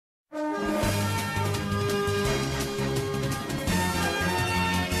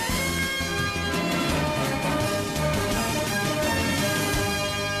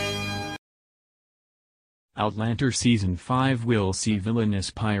Outlander Season 5 will see villainous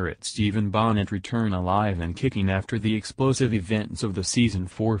pirate Stephen Bonnet return alive and kicking after the explosive events of the Season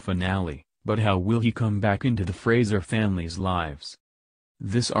 4 finale, but how will he come back into the Fraser family's lives?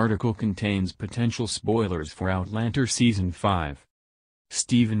 This article contains potential spoilers for Outlander Season 5.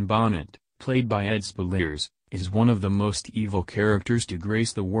 Stephen Bonnet, played by Ed Speleers, is one of the most evil characters to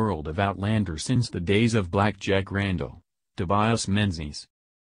grace the world of Outlander since the days of Blackjack Randall, Tobias Menzies.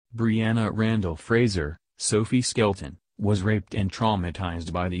 Brianna Randall Fraser, Sophie Skelton, was raped and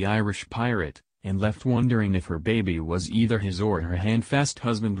traumatized by the Irish pirate, and left wondering if her baby was either his or her handfast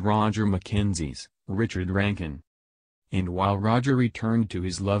husband Roger Mackenzie's, Richard Rankin. And while Roger returned to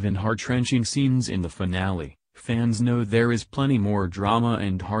his love and heart-wrenching scenes in the finale, fans know there is plenty more drama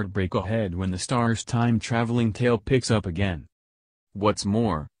and heartbreak ahead when the star's time-traveling tale picks up again. What's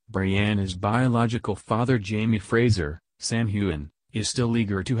more, Brianna's biological father Jamie Fraser, Sam Heughan, is still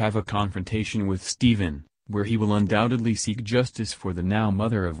eager to have a confrontation with Stephen, where he will undoubtedly seek justice for the now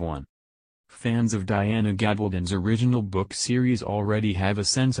mother of one. Fans of Diana Gabaldon's original book series already have a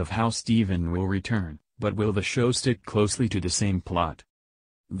sense of how Stephen will return, but will the show stick closely to the same plot?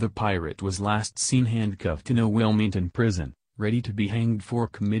 The pirate was last seen handcuffed in a Wilmington prison, ready to be hanged for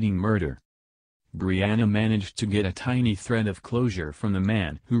committing murder. Brianna managed to get a tiny thread of closure from the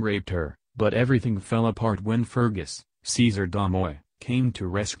man who raped her, but everything fell apart when Fergus, Caesar Damoy, came to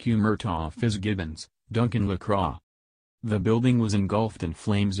rescue Murtaugh Fitzgibbons, Duncan Lacroix. The building was engulfed in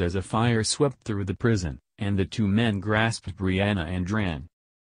flames as a fire swept through the prison, and the two men grasped Brianna and ran.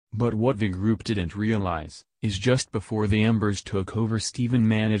 But what the group didn't realize, is just before the embers took over, Stephen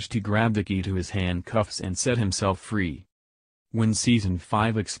managed to grab the key to his handcuffs and set himself free. When Season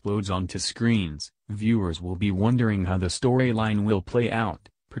 5 explodes onto screens, viewers will be wondering how the storyline will play out,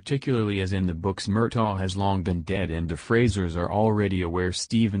 particularly as in the books Murtaugh has long been dead and the Frasers are already aware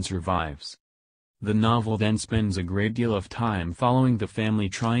Stephen survives. The novel then spends a great deal of time following the family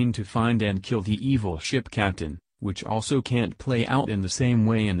trying to find and kill the evil ship captain, which also can't play out in the same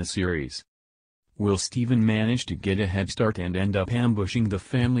way in the series. Will Stephen manage to get a head start and end up ambushing the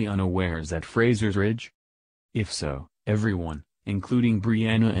family unawares at Fraser's Ridge? If so, everyone, including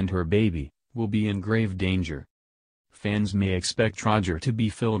Brianna and her baby, will be in grave danger. Fans may expect Roger to be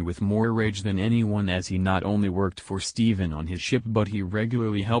filled with more rage than anyone, as he not only worked for Stephen on his ship but he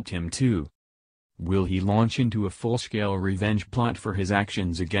regularly helped him too. Will he launch into a full-scale revenge plot for his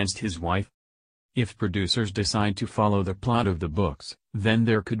actions against his wife? If producers decide to follow the plot of the books, then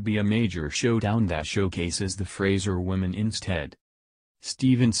there could be a major showdown that showcases the Fraser women instead.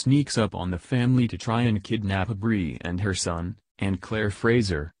 Stephen sneaks up on the family to try and kidnap Bree and her son, and Claire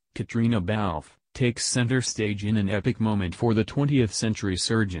Fraser, Katrina Balfe, takes center stage in an epic moment for the 20th century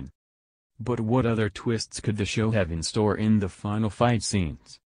surgeon. But what other twists could the show have in store in the final fight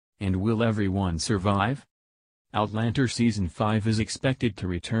scenes? And will everyone survive? Outlander Season 5 is expected to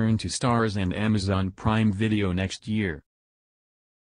return to Starz and Amazon Prime Video next year.